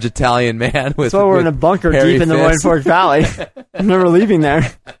large Italian man. That's why we're in a bunker deep in the Roaring Fork Valley. I'm never leaving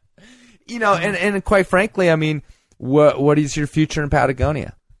there. And quite frankly, what is your future in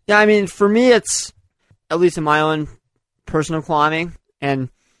Patagonia? Yeah, for me, it's, at least in my own personal climbing and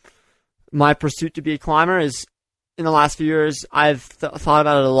my pursuit to be a climber, is in the last few years, I've thought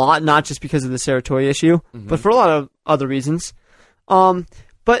about it a lot, not just because of the Serratori issue, but for a lot of other reasons.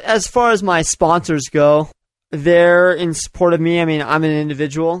 But as far as my sponsors go, they're in support of me. I'm an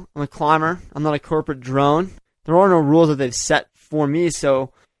individual. I'm a climber. I'm not a corporate drone. There are no rules that they've set for me,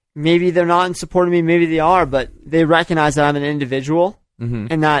 so maybe they're not in support of me, maybe they are, but they recognize that I'm an individual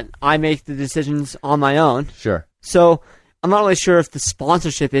and that I make the decisions on my own. Sure. So I'm not really sure if the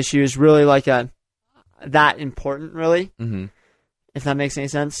sponsorship issue is really that important, really, if that makes any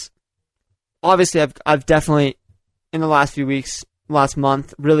sense. Obviously, I've definitely, in the last few weeks, last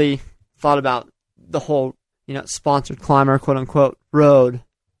month, really thought about the whole, sponsored climber, quote unquote, road.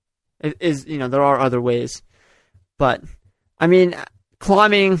 It is, there are other ways, but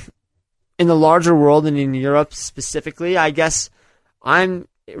climbing in the larger world and in Europe specifically, I guess I'm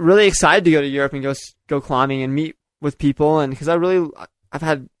really excited to go to Europe and go climbing and meet with people, and because I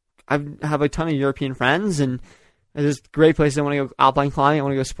have a ton of European friends, and there's great places I want to go alpine climbing, I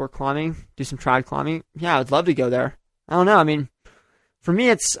want to go sport climbing, do some trad climbing. Yeah, I'd love to go there. I don't know. For me,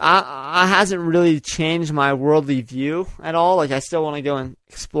 it's I hasn't really changed my worldly view at all. I still want to go and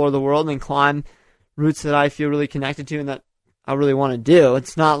explore the world and climb routes that I feel really connected to and that I really want to do.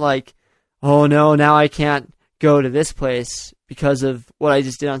 It's not like, oh no, now I can't go to this place because of what I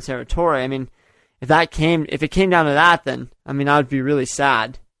just did on Serratori. If it came down to that, then I would be really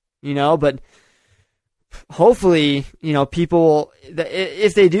sad, But hopefully, people,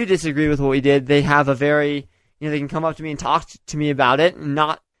 if they do disagree with what we did, they have a very, they can come up to me and talk to me about it and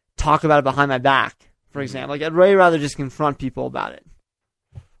not talk about it behind my back, for example. I'd really rather just confront people about it.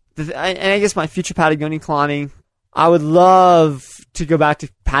 And I guess my future Patagonian climbing, I would love to go back to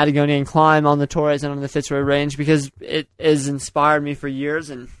Patagonia and climb on the Torres and on the Fitzroy Range because it has inspired me for years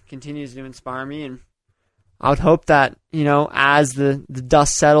and continues to inspire me. And I would hope that, as the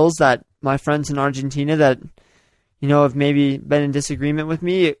dust settles, that my friends in Argentina that, have maybe been in disagreement with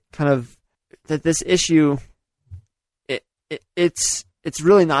me, that this issue, it's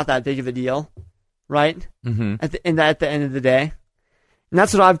really not that big of a deal, right? Mm-hmm. At the end of the day. And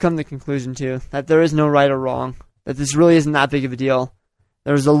that's what I've come to the conclusion to, that there is no right or wrong, that this really isn't that big of a deal.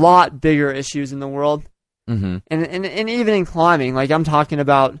 There's a lot bigger issues in the world. Mm-hmm. And even in climbing, like I'm talking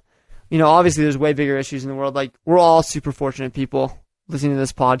about, obviously there's way bigger issues in the world. Like we're all super fortunate people listening to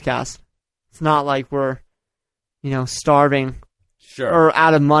this podcast. It's not like we're, starving or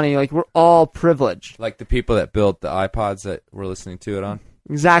out of money. Like we're all privileged. Like the people that built the iPods that we're listening to it on.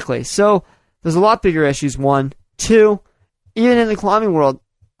 Exactly. So there's a lot bigger issues, one. Two, even in the climbing world,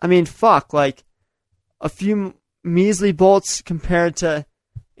 like a few measly bolts compared to,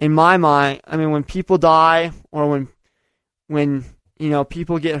 in my mind, when people die or when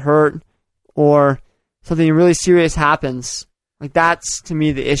people get hurt or something really serious happens, like that's to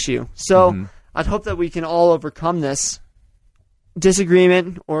me the issue. So I'd hope that we can all overcome this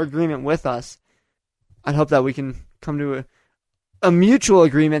disagreement or agreement with us. I'd hope that we can come to a mutual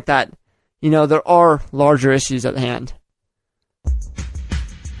agreement that, there are larger issues at hand.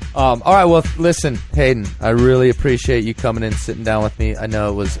 All right, well, listen, Hayden, I really appreciate you coming in, sitting down with me. I know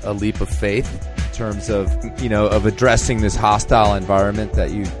it was a leap of faith in terms of, of addressing this hostile environment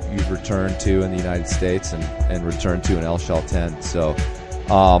that you've returned to in the United States and returned to in El Chalten. So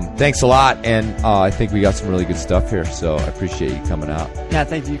thanks a lot, and I think we got some really good stuff here, so I appreciate you coming out. Yeah,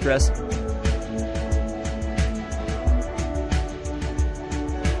 thank you, Chris.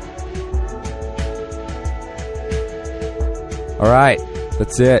 All right.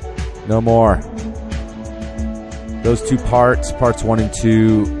 That's it. No more. Those two parts 1 and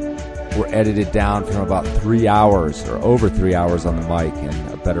 2, were edited down from about 3 hours or over 3 hours on the mic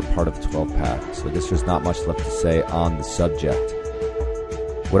and a better part of 12-pack. So I guess there's not much left to say on the subject.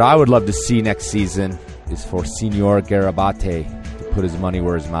 What I would love to see next season is for Senor Garabate to put his money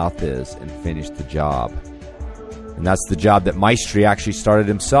where his mouth is and finish the job. And that's the job that Maestri actually started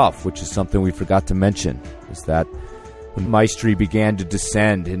himself, which is something we forgot to mention, is that when Maestri began to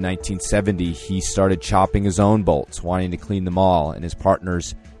descend in 1970, he started chopping his own bolts, wanting to clean them all, and his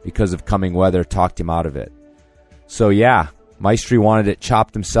partners, because of coming weather, talked him out of it. So yeah, Maestri wanted it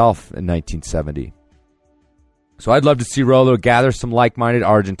chopped himself in 1970. So I'd love to see Rollo gather some like-minded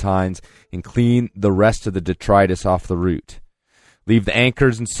Argentines and clean the rest of the detritus off the route. Leave the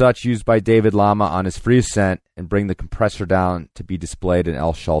anchors and such used by David Lama on his free ascent and bring the compressor down to be displayed in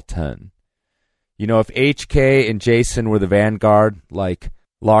El Chalten. If HK and Jason were the vanguard, like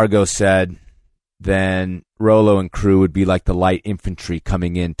Largo said, then Rollo and crew would be like the light infantry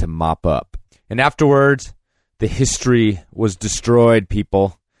coming in to mop up. And afterwards, the history was destroyed.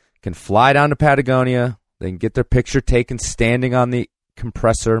 People can fly down to Patagonia. They can get their picture taken standing on the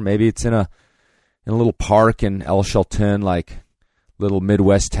compressor. Maybe it's in a little park in El Chalten, like little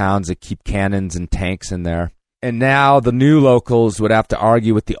Midwest towns that keep cannons and tanks in there. And now the new locals would have to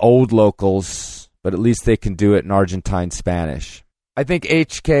argue with the old locals, but at least they can do it in Argentine Spanish. I think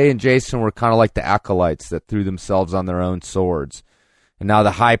HK and Jason were kind of like the acolytes that threw themselves on their own swords. And now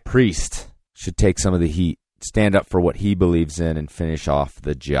the high priest should take some of the heat, stand up for what he believes in, and finish off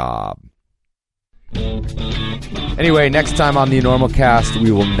the job. Anyway, next time on the Normal Cast,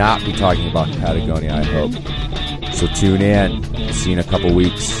 we will not be talking about Patagonia, I hope. So tune in. See you in a couple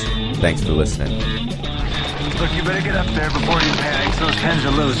weeks. Thanks for listening. Look, you better get up there before you panic. Those pens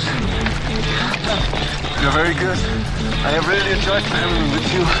are loose. You're very good. I have really enjoyed traveling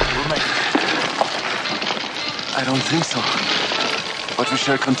with you. I don't think so. But we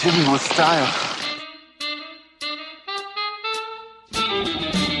shall continue with style.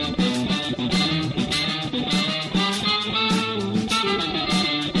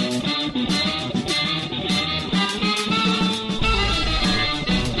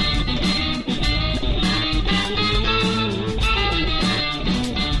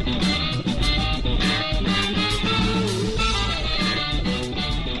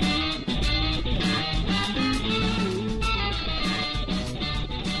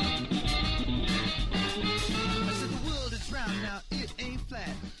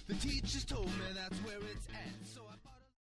 The teachers told me that's where it's at. So